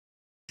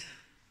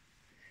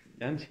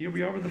And here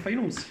we are with the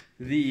finals.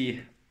 The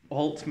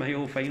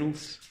Altmile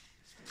finals.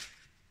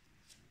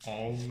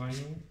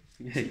 Altmile?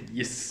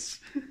 Yes.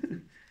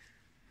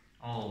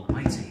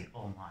 Almighty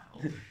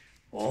Altmile.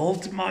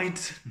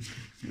 Altmight.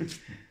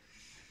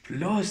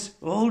 Plus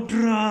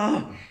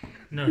Ultra.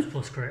 No, it's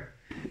plus crit.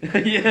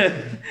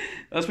 Yeah.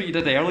 That's what you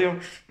did earlier.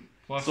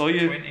 Plus Saw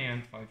you. 20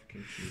 and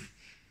 5k.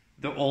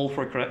 They're all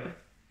for crit.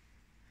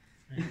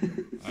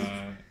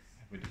 Have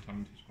we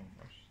determined who's going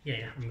first?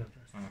 Yeah, I'm going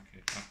first.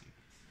 Okay, happy.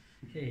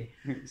 Okay,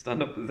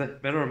 Stand up, the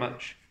mirror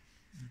match.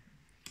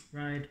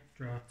 ride,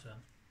 draw,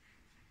 turn.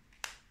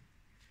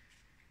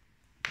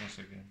 Once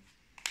again.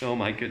 Oh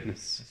my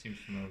goodness. That seems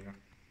familiar.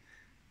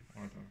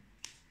 Order.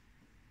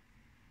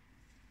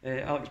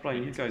 Alex,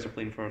 Brian, you guys are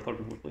playing for third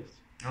and fourth place.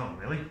 Oh,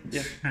 really?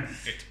 Yeah.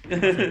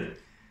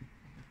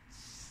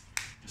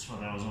 Just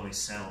what I was always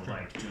settled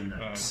like during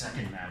the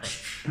second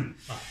match.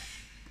 Pass.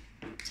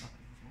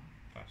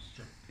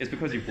 It's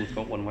because you've both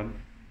got one win.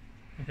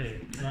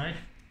 Okay, ride,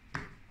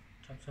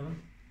 top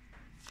 7.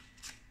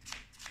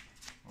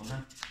 What was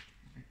that?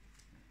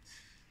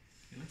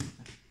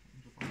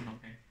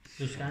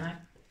 Blue Skylight.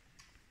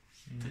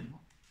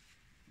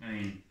 I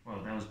mean,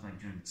 well, that was played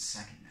during the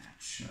second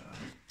match. I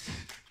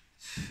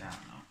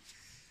don't know.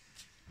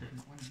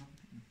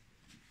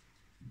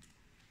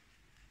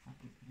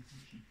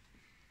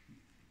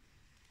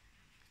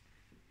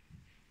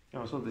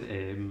 Oh, so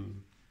the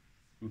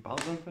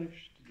Battleground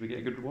finished. Did we get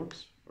a good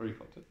rewards? Or you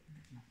fucked it?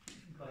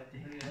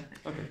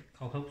 Okay.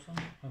 Call Hopes on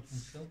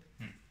skill.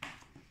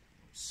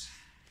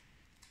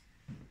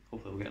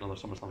 Hopefully we'll get another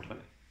SummerSlam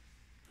 20.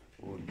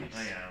 Oh, nice.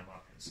 Oh yeah, I'll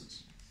lock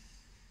this.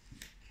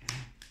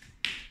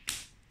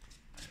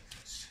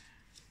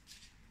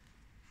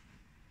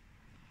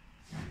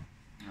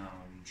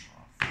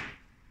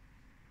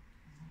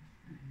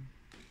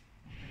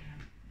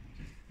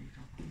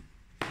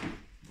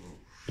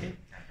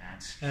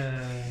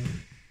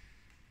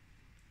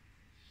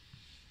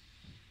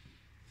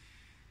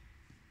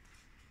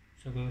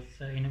 So go with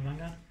Unit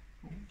Vanguard.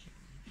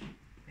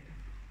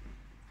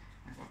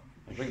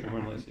 I think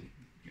we're let's see.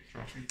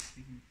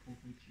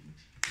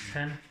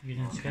 10,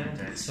 using skill,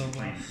 so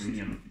last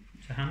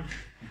to hand.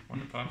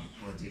 Want to pass?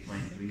 What do you play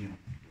in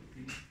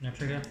No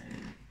trigger.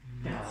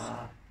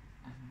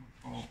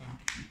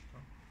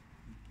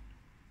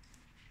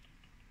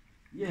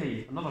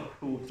 Yay, another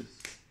Protus.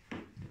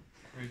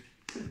 Right.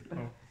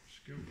 Oh,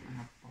 skill.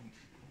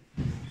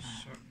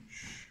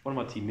 Search. One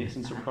of my teammates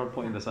in Supercard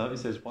pointing this out. He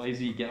says, why does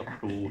he get a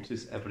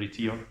Protus every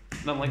tier?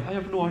 And I'm like, I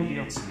have no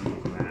idea.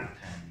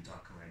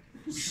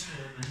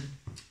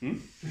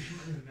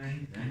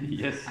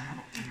 Yes.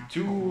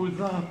 To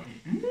the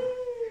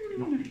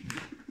moon.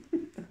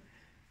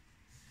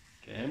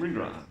 Cameron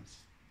Grimes.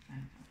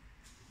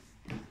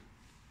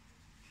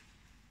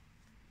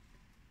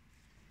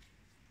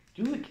 Do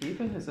you know the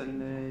Caven is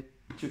in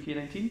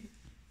 2K19?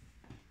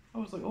 I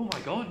was like, oh my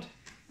god,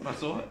 when I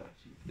saw it.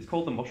 It's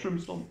called the Mushroom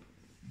Stomp.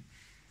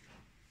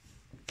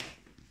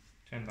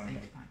 10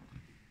 Vanguard.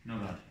 No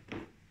bad.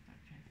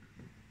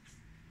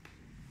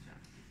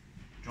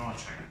 Draw a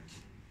check.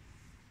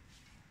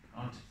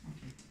 God.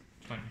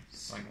 20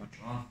 Vanguard.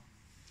 Draw.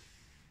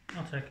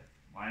 I'll take.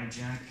 Wire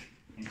jack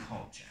and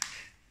call jack.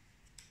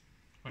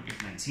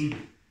 20.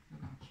 19.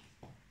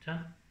 10.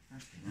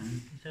 Okay,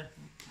 then. Is that?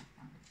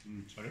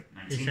 Sorry?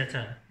 19. Is that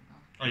 10?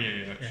 Oh yeah,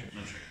 yeah, Yeah. shit.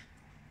 No trigger.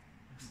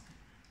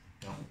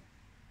 Double.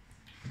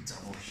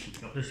 Double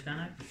shield. Blue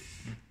Skylight.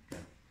 Go.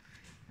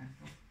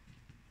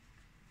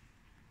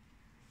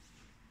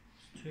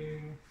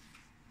 2.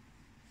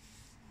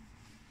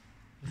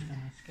 Blue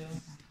Skylight skill.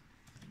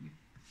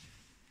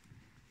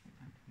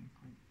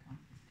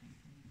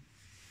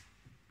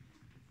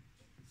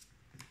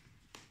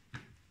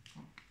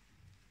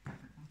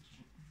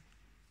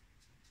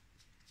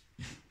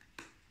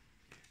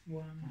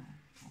 One.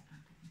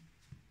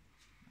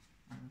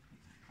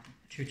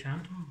 2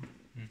 chant. Oh,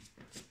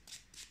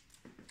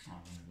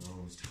 one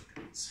of those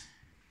tokens.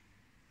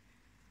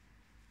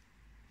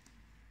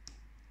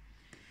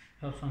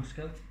 Helps on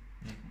skill.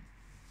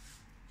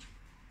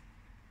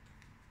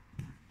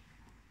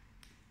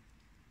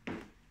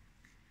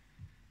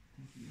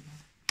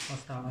 Plus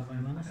start by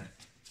minus.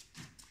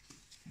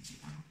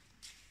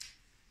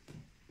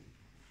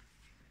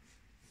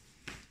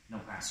 No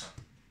passer.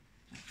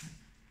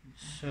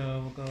 So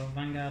we'll go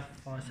Vanguard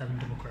for 7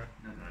 double crit.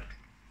 No good.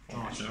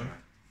 Draw a check.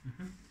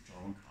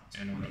 Draw one card.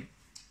 Yeah, no good.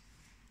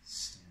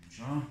 Stand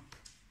draw.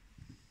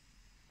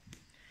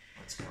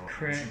 Let's go.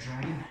 Crit. Ocean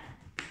Dragon.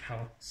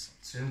 Power.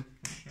 So 2.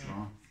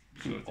 Draw.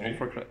 So All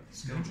for crit.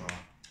 Skill draw.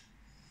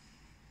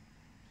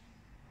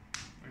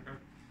 Vanguard.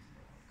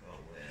 Go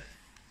with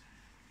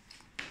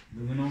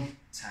Luminal.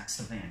 Tax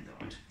the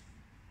Vanguard.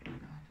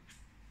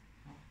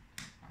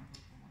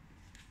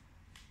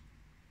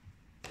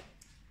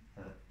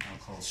 I'll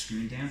call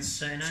Screen Dance.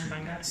 39 Screen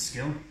Vanguard. Dance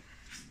Skill.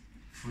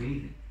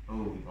 Free.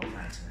 Oh, we both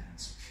add to the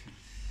hands.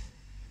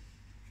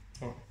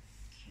 Oh. Okay.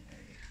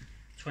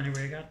 20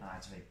 rearguard.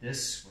 Activate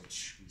this,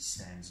 which we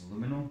stands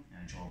Luminal,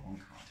 and draw one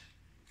card.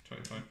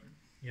 25.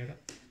 Yoga.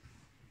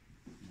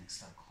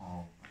 Next, I'll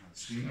call another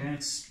Screen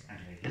Dance,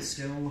 activate his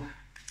skill.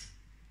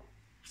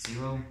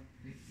 0.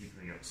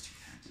 Equally goes 2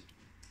 hand.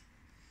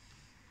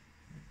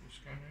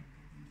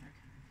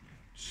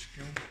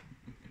 Skill.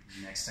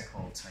 Next, I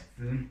call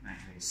Typhoon,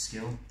 activate his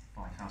skill.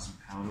 5,000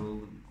 power to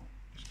Luminal.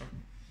 Stop.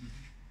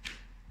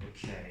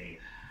 Okay.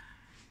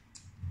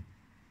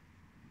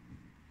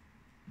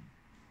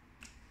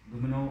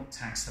 Luminal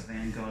attacks the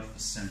Vanguard for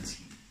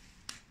 17.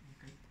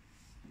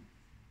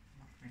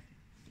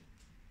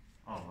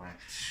 Alright.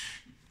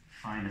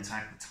 Fine,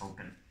 attack the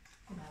token.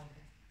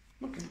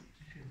 Okay.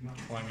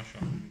 Flying a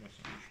shot.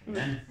 And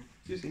then,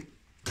 Excuse me.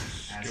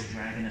 Azure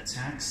Dragon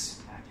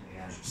attacks, activate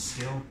Azure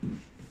skill.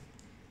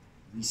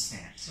 We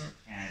stand.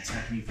 And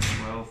attacking you for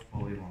 12,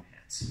 only won't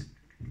hit.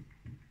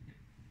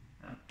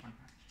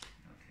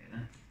 Okay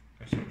then.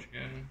 Press search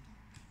again.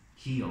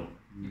 Heal.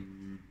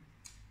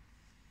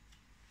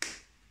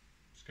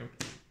 Skill.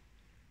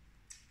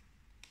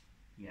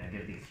 Yeah,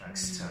 give the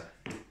effects to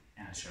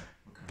Azure.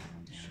 Look at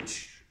one damage.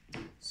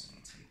 So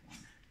I'll take 1.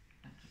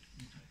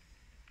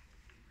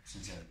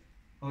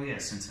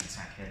 Since an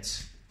attack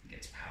hits, it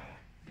gets power.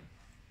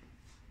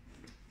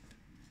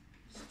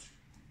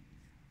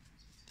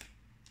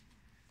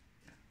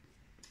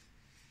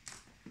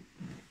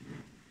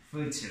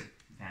 42,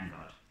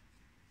 Vanguard.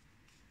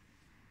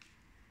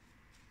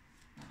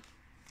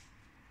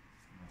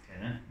 Okay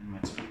then, and my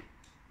turn.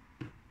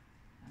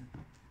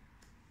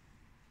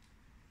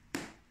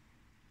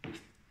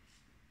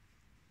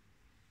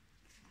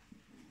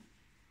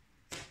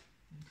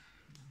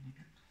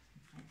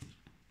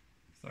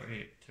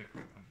 To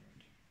quick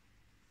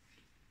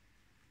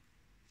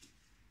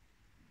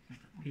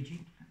 100. PG.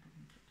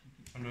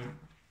 100.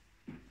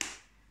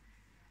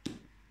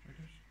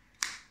 Triggers.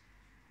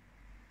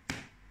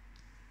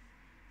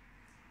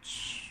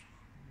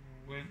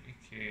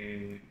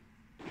 20k.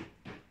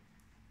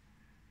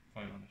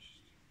 Quite honest.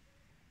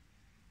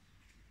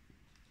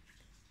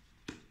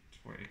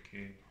 20k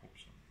hope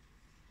so.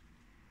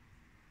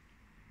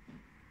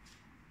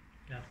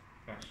 Yeah.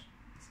 Pass.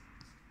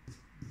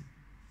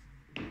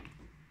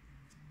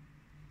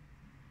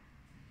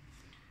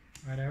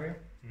 Right area.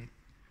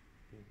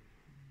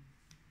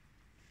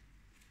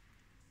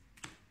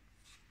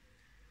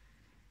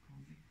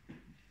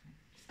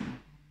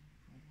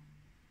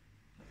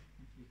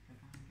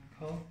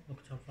 Call.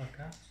 Look top 5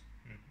 cards.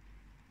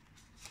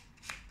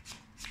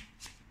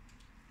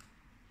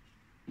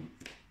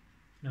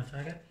 No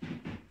target.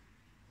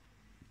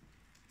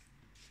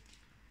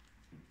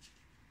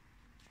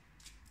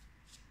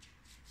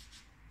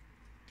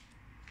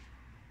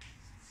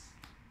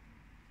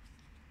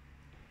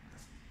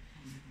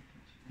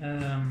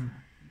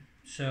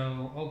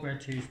 So all grade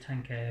 2 is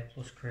 10k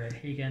plus crit.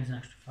 He gains an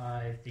extra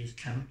 5. These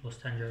 10 plus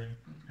 10 during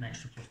an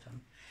extra plus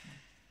 10.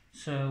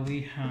 So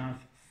we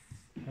have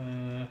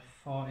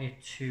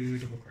 42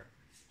 double crit.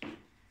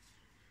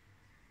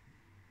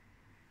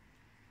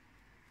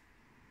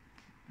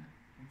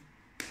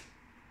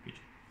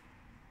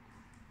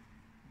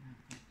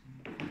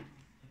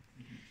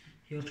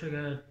 Heal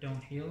trigger,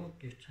 don't heal,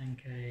 give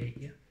 10k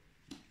here.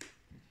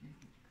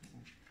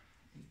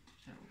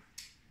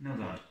 No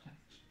god.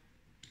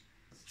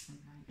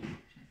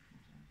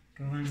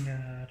 Go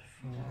Vanguard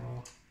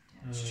for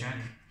Damage check.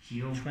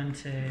 Heal.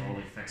 20, All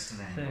effects to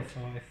Vanguard.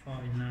 35,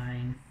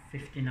 49,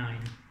 59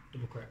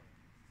 double crit.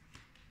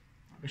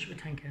 Wish it were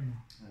 10k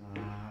more.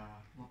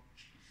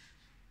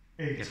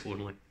 8. Guess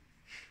only.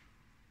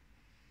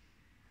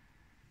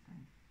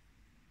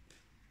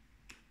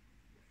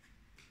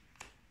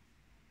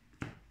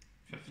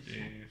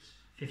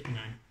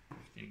 59.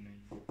 59.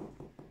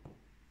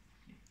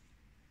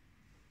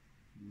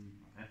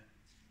 Okay.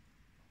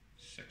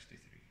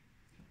 63.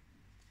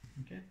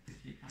 Okay.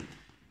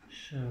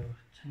 So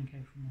 10k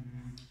from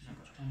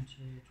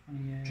 20,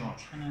 28, Draw.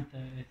 29,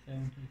 30,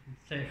 31,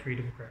 32, 33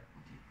 double crit.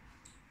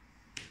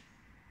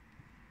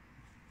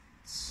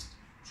 Let's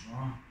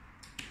draw.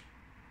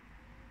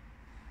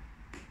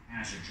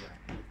 Azure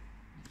Dragon.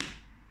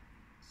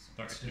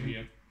 32,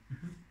 yeah.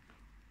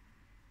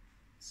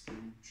 Skill,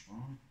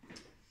 draw.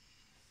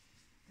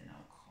 Then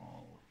I'll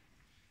call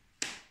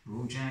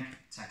Bojack,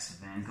 attacks the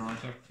Vanguard,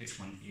 38.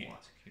 24.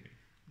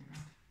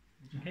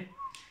 Okay.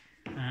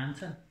 And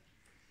 10.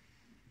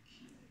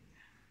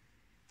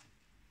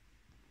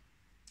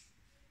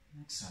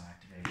 Next I'll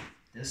activate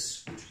this,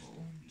 which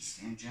will be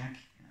Stand Jack,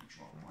 and I'll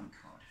draw 1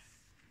 card.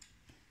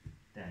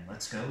 Then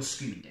let's go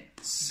Scream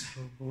Dance.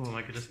 Oh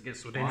my goodness, it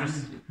gets so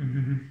dangerous.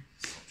 1.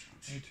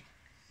 Eight.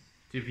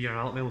 2 VR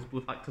Altmiles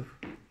both active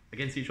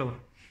against each other.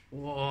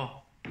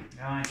 Whoa.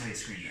 Now I activate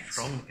Scream Dance.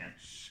 Strong. Again.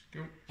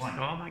 Skill. 1.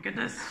 Oh my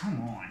goodness.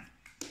 Come on.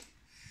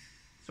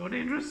 So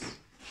dangerous.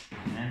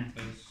 And then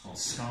Is call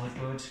Scarlet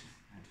Bird,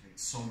 activate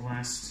Soul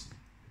Blast,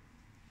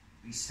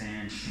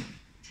 restand,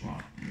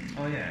 draw.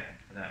 Oh yeah,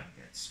 for that it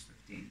gets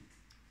 15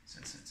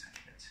 since it's attack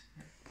hit.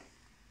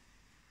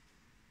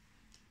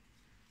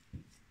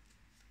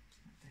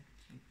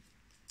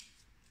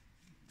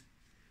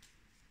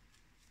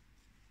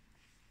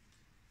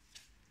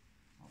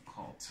 I'll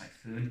call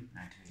Typhoon,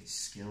 activate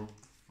skill,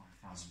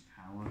 5,000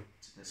 power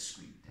to the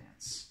Scream Dance.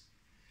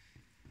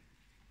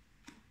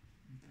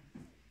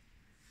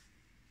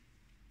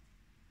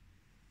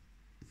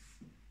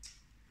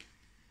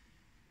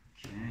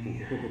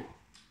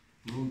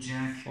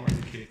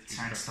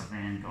 attacks the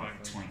Vanguard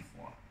for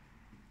 24.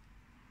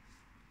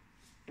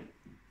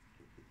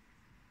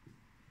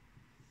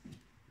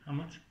 How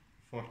much?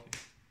 40.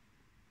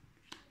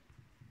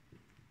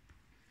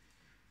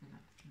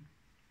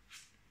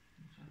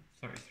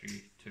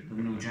 $33 to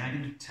Luminal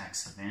Dragon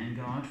attacks the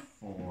Vanguard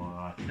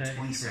for 33.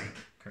 27.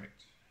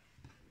 Correct.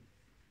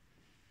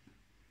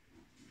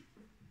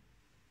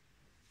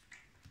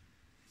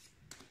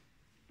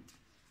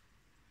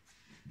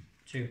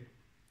 Two.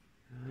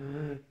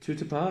 2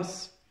 to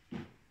pass.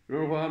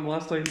 Remember what happened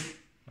last time?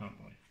 Oh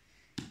boy.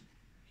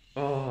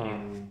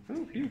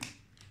 Oh, heal.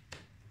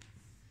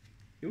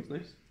 Heal's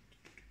nice.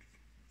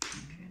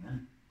 Okay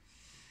then.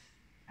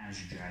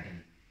 Azure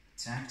Dragon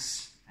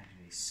attacks.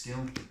 Activate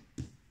skill.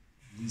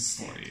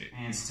 Restand. 48.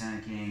 And it's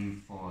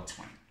attacking for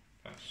 20.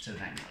 Pass. To the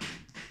Vanguard.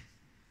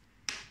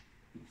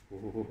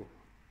 Oh.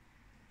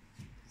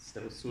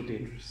 Still so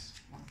dangerous.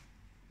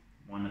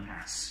 1 to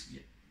pass.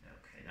 Yeah.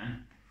 Okay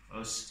then.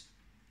 First.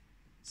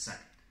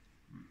 Second.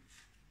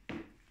 Okay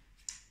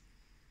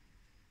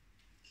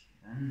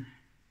then.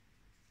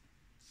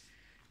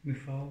 Move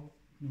forward.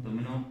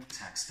 Luminal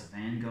attacks the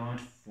Vanguard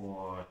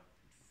for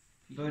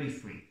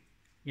 33.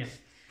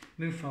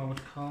 Move forward,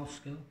 call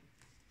skill.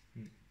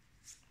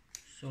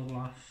 Soul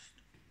Blast.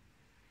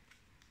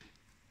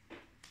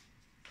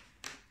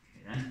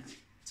 Okay then.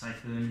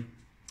 Typhoon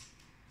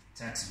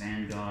attacks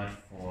Vanguard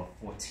for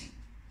 14.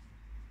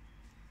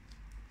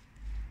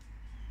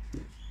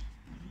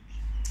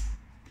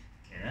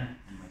 Okay then,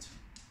 and my turn.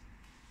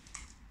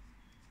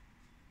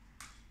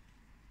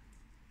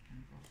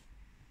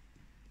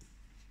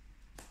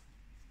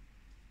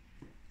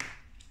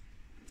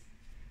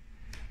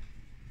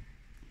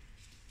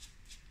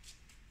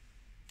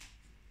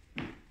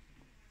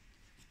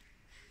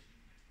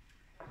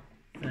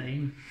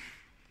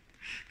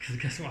 Because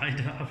guess what I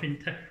don't have in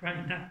deck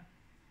right now?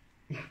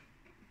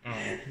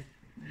 Oh.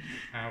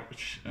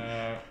 Ouch.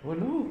 Oh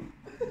no.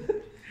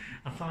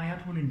 I thought I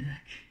had one in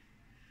deck.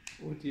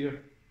 Oh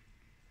dear.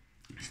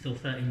 Still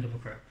 13 double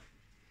crit.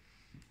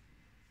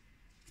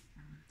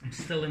 I'm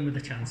still in with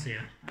a chance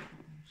here.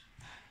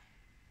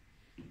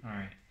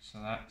 Alright, so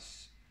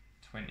that's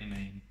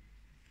 29.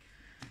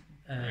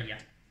 Yeah.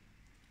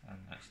 And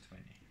that's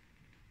 20.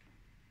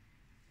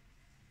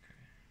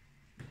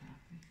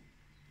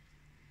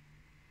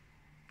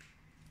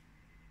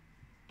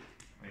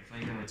 Wait, if I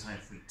go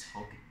type 3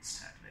 tokens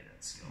to activate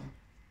that skill.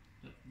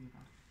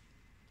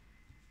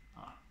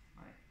 Ah,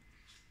 right.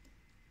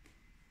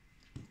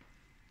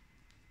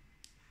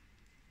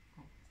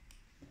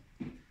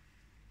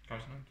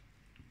 Guys, no?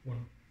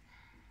 One.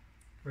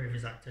 Brave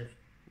is active.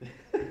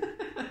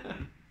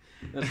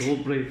 That's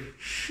old Brave.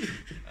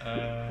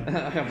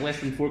 I have less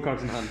than 4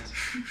 cards in hand.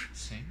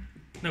 Same.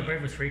 No,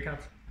 Brave was 3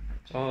 cards.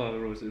 Oh,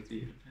 Rose is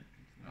the.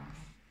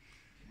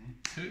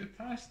 Two to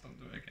pass, don't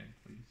do it again,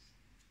 please.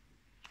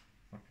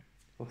 Okay.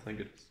 Oh, thank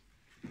goodness.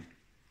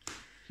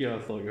 Here I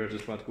thought you were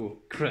just about to go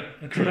crit.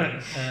 Okay.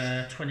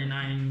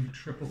 29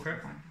 triple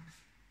crit.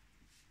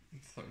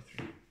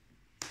 33.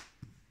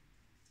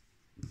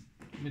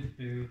 With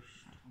boost.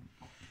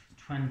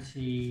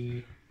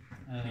 20.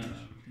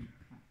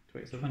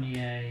 27.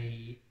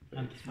 28.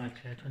 Amplified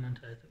clear.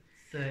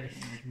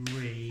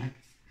 33.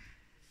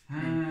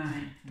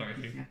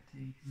 33.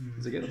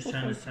 Does it get Just the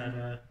trying to plus decide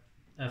where.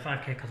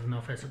 5k because of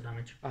no face up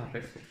damage. Ah,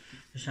 right.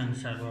 Just trying to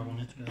decide where I want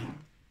it to go.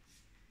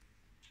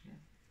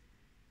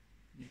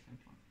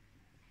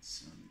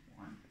 So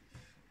 1.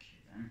 Okay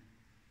then.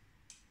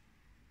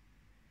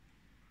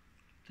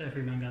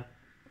 33 Vanguard.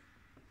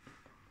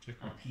 Two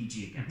A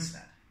PG against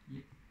that.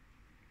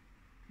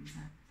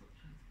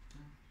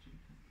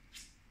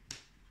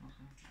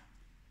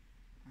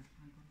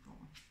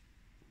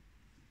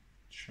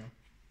 Sure.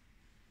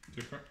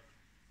 Two correct.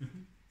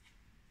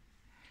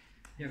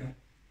 Yeah, go.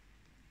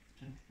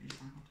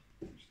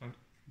 Stand.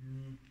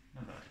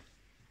 Not bad.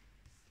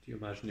 Do you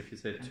imagine if you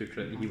said 2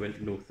 crit and he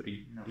went no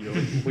 3? No. You're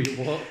like, wait,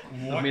 what?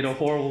 I made a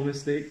horrible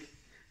mistake.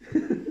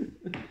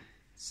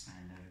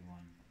 Stand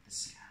everyone up the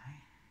sky.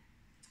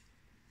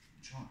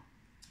 Draw.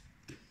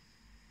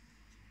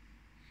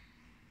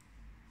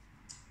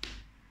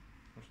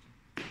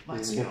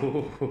 Let's go.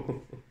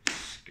 Whoa.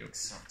 Skill.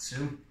 Sub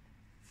 2.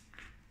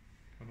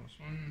 Plus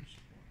 1.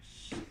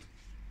 Plus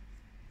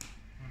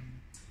 1.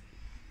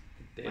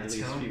 Let's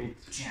Deadliest go. field.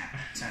 Jack.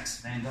 Attacks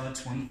Vanguard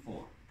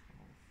 24.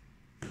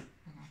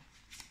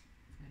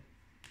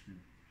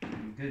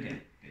 Good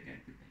game. Good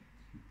game. Good game.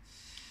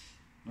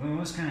 Well, I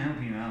was kind of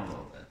helping you out a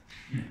little bit.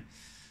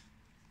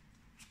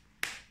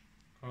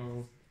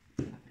 Oh.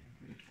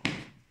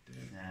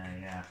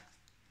 Yeah.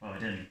 Well, it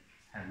didn't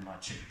have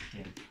much of a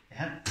game. It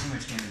had too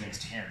much game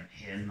against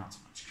him, not so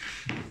much.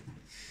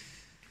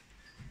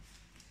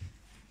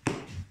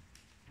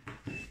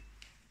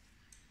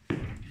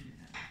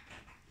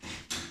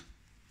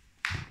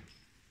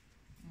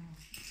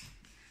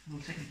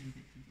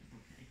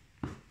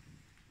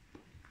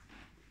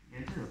 Yeah,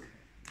 it did okay.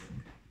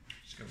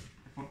 Skill.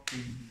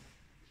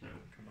 So,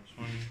 Plus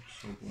 1.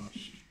 Soul Blast.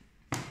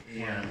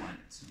 yeah, I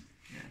wanted some.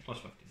 Plus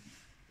 15.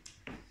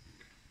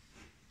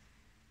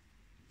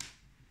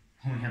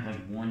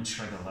 one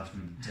trigger left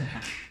in the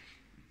deck.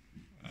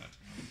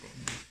 I've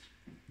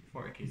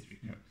got 40k 3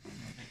 cards.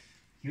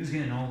 He was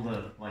getting all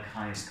the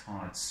highest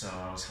cards, so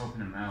I was hoping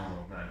to mail a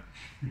little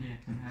bit. Yeah,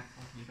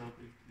 you got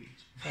to be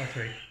Or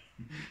 3.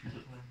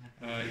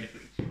 Yeah.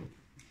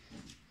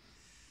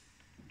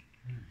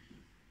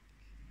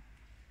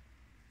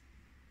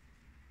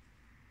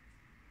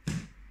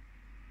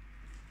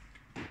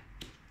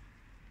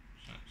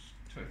 So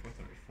that's 24,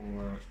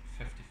 34,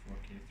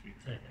 54k 3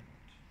 Take it.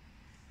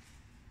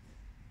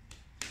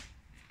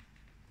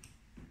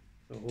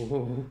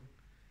 Oh.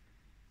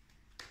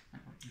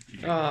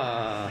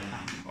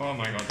 Ah. Oh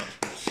my god,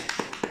 that's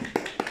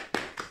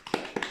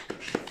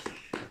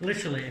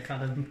Literally, if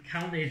I'd have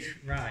counted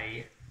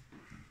right,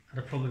 I'd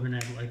have probably been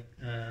able to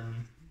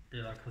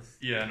do that because.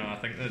 yeah, no, I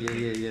think that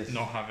Yeah.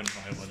 not having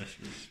violinist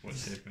was what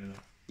saved me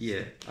that.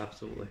 Yeah,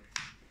 absolutely.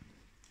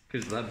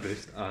 Because of that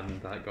boost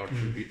and that guard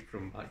tribute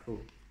from back row.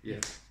 Yeah.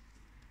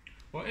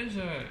 What is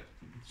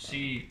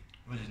see,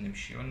 what's his name?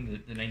 Shion,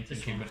 the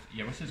 19k burst.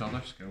 Yeah, what's his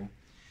other skill?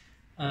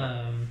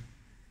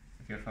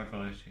 If you have 5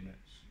 violinist units.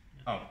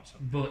 Oh, so.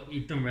 But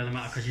it doesn't really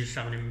matter because you're just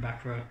having him in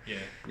back row. Yeah.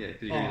 Yeah.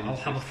 Or I'll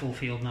have a full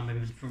field and I'm maybe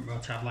in front row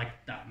to have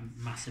like that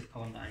massive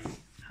column that I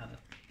had at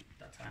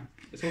that time.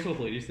 It's also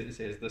hilarious that it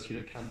says this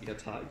unit can't be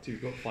attacked.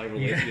 You've got 5 or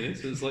less Yeah.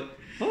 units. So it's like,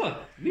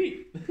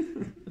 neat.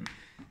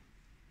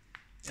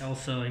 It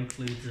also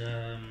includes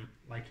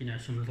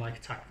someone's like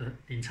attack the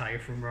entire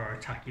front row or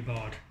attack your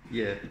board.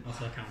 Yeah,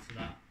 Also counts for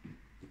that.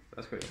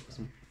 that's quite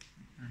awesome.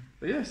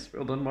 But yes,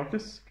 well done,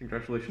 Marcus.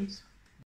 Congratulations.